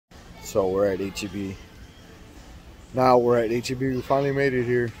So we're at HEB. Now we're at HEB. We finally made it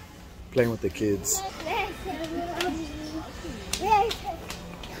here, playing with the kids.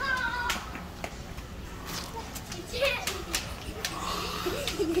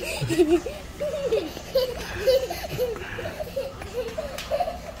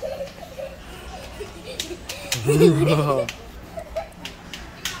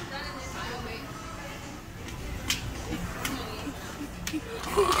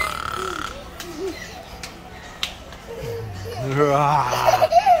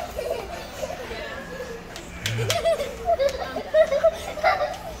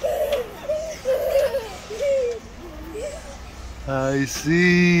 I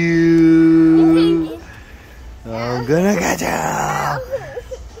see you. I'm gonna get you.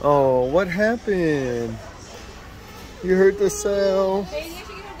 Oh, what happened? You hurt the cell. Hey, you should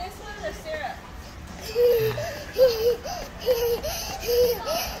give her this one, the syrup.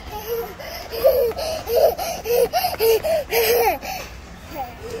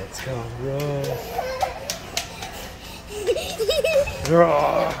 Let's go,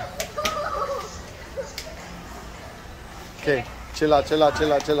 bro. Okay, chill out, chill out,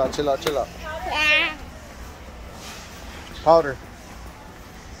 chill out, chill out, chill out, chill out. Powder.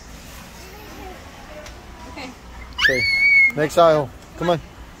 Okay. Okay, next aisle. Come on.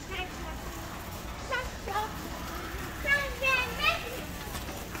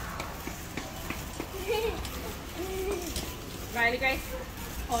 Riley, Grace,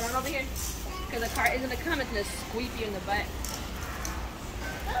 hold on over here. Because the car isn't going to come, it's going to squeak you in the butt.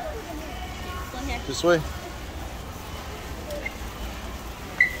 Go in here. This way.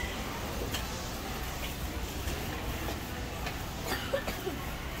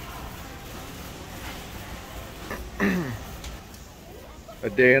 A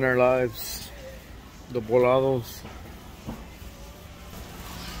day in our lives. The volados.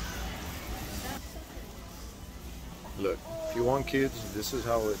 Look, if you want kids, this is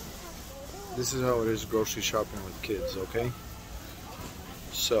how it is grocery shopping with kids, okay?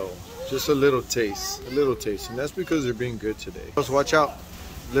 So, just a little taste, and that's because they're being good today. Let's watch out.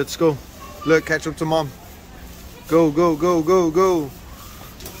 Let's go. Look, catch up to mom. Go, go, go, go, go.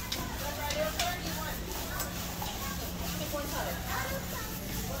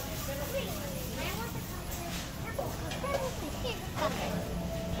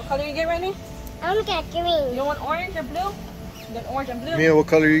 What color you get, Riley? I'm gonna get green. You want orange or blue? You got orange and blue? Mia, what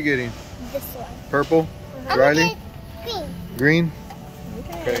color are you getting? This one. Purple? I'm Riley? green. Green?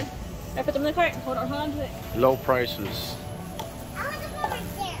 Okay. I put them in the cart. Hold on to it. Low prices. I'm gonna go right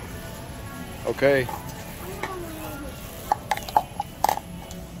there. Okay.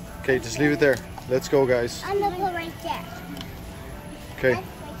 Okay, just leave it there. Let's go, guys. I'm gonna go right there. Okay. That's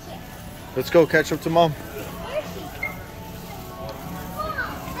right here. Let's go catch up to mom. Where is she?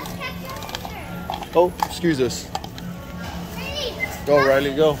 Mom, let's catch up here. Oh, excuse us. Ready? Go,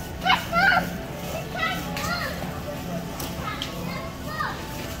 Riley, go. Catch up.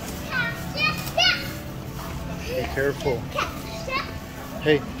 Be careful.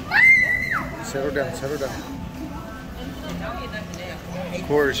 Hey, settle down, settle down. Of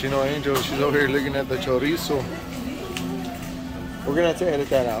course, you know, Angel, she's over here looking at the chorizo. We're gonna have to edit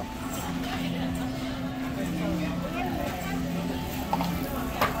that out.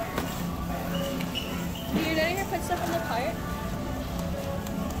 You're letting her put stuff in the cart?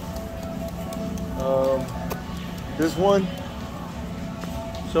 This one,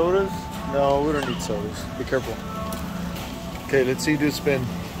 sodas? No, we don't need sodas. Be careful. Okay, let's see you do a spin.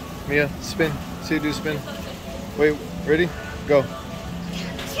 Mia, spin. See you do a spin. Wait, ready? Go.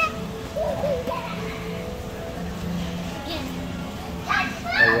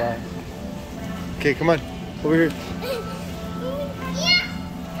 Alright. Okay, come on. Over here.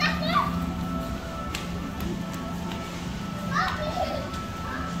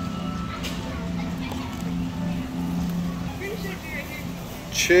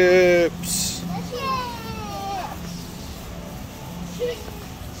 Chips.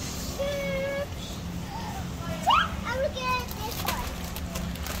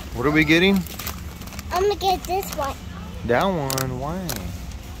 What are we getting? I'm gonna get this one. That one? Why?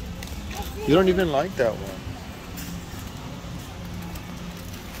 You don't even like that one.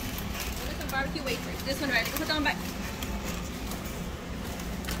 There's some barbecue wafers. This one, right? Put that one back.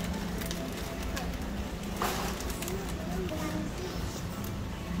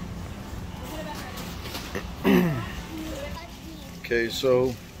 Okay,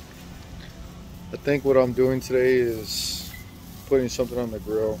 so I think what I'm doing today is putting something on the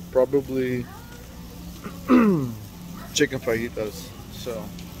grill. Probably chicken fajitas. So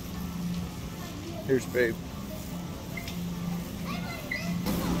here's babe.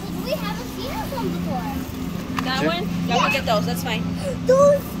 We have one before. That Yeah. one? Yeah, we'll get those. That's fine.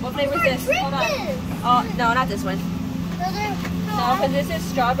 Those What flavor is this? Hold on. Christmas. Oh, no, not this one. No, because this is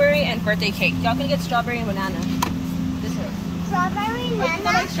strawberry and birthday cake. Y'all can get strawberry and banana. This one. Strawberry Or you can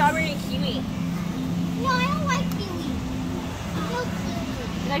banana. like strawberry and kiwi. No, I don't like kiwi. No kiwi.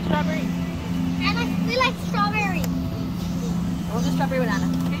 You like strawberry? We like strawberry. We'll do strawberry banana.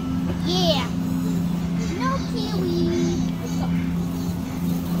 Okay? Yeah. No kiwi. Let's go.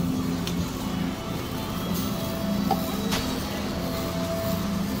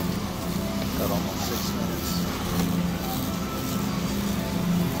 Got almost 6 minutes.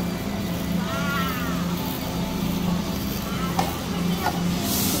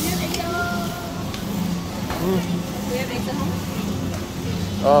 We have eggs at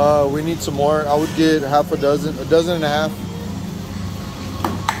home? We need some more. I would get half a dozen and a half.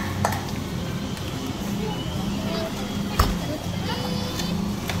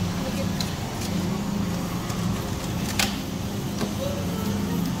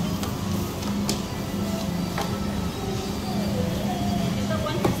 It's a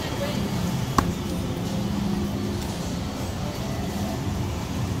 1% rate.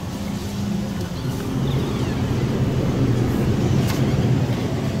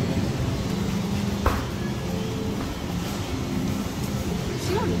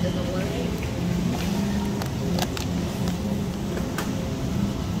 She don't need the word.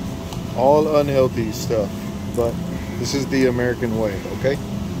 All unhealthy stuff, but this is the American way, okay?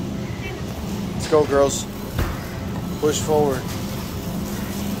 Let's go, girls. Push forward.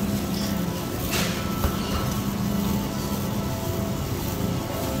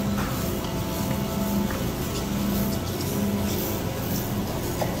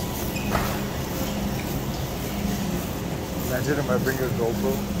 Imagine if I bring a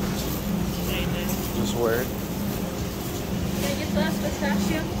GoPro, just wear it. Can I get the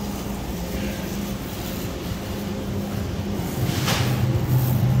pistachio?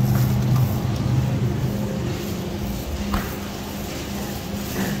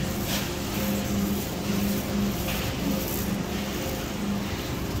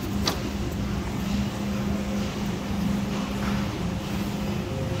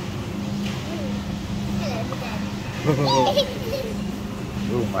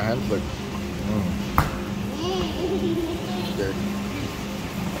 Ooh, my hands look dirty.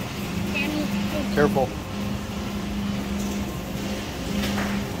 Careful.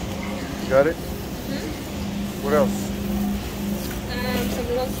 Got it? What else? Some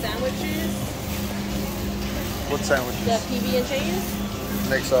little sandwiches. What The sandwiches? PB&J's.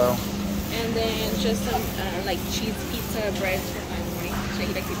 Next aisle. And then just some like cheese pizza breads for my morning. Should I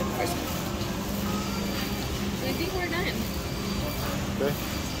eat like pizza first? And I think we're done. Okay.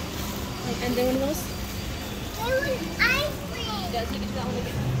 And then one of those. Ice cream. Yeah, take it to that one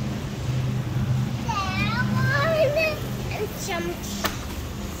again. That one. And some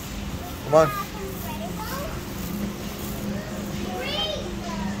Come on.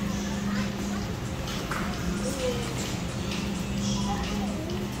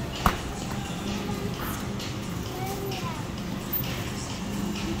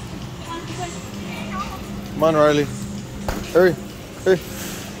 Come on, Riley. Hurry. Hurry.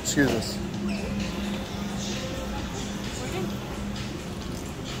 Excuse us.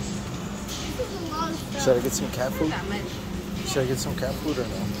 Should I get some cat food? That much. Should I get some cat food or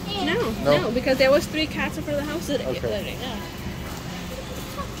no? No, No? no, because there was 3 cats in front of the house today. Okay. Yeah.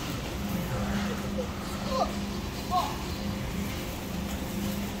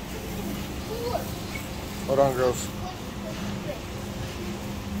 Hold on, girls.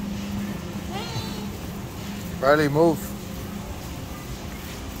 Riley, move.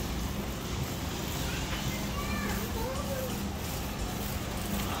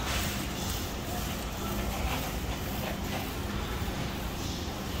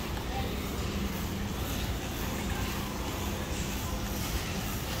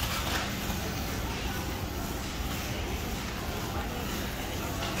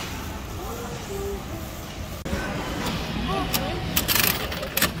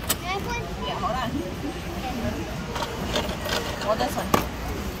 Yeah, hold on. Hold this one.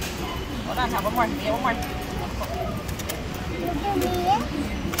 Hold on, have one more. Yeah, one more.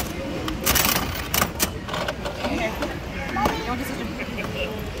 Here. You want this sister?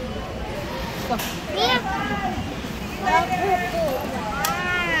 Go.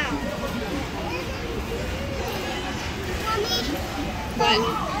 One.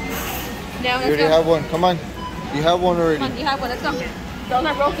 Now You let's already go. have one. Come on. You have one already. Come on, you have one. Let's go. Those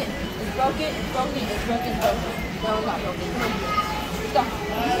are broken. It's broken. It's broken. It's broken. It's broken. That one's not broken. Come on. Let's go.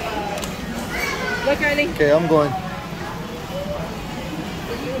 Look, Riley. Okay, I'm going. Are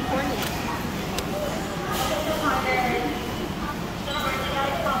you recording?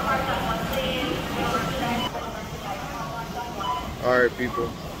 Alright, people.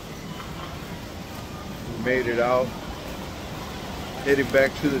 We made it out. Heading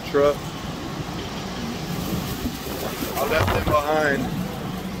back to the truck. I left them behind.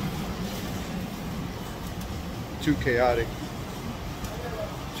 Too chaotic.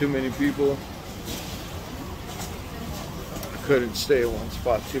 Too many people. I couldn't stay in one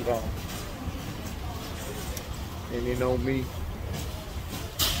spot too long. And you know me.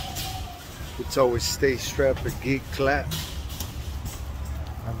 It's always stay strapped or get clapped.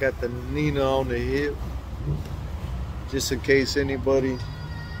 I got the Nina on the hip. Just in case anybody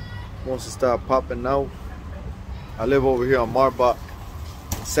wants to start popping out. I live over here on Marbach,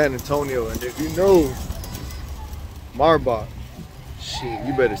 San Antonio, and if you know Marbach, shit,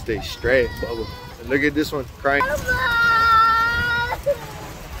 you better stay straight, Bubba. And look at this one crying.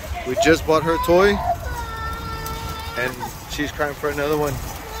 We just bought her toy, and she's crying for another one.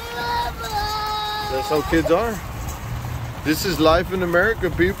 That's how kids are. This is life in America,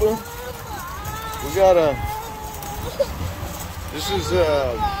 people. We gotta. This is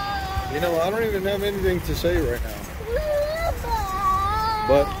you know, I don't even have anything to say right now.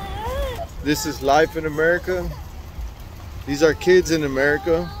 But this is life in America. These are kids in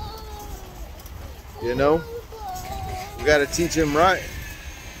America. You know, we gotta teach them right.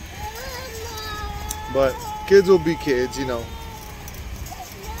 But kids will be kids, you know.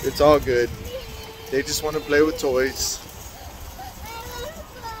 It's all good. They just want to play with toys.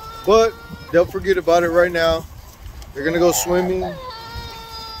 But they'll forget about it right now. They're gonna go swimming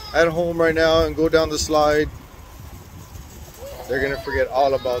at home right now and go down the slide. They're gonna forget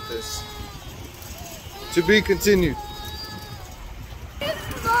all about this. To be continued.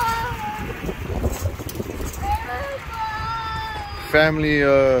 Family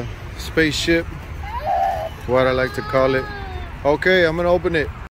spaceship, what I like to call it. Okay, I'm gonna open it.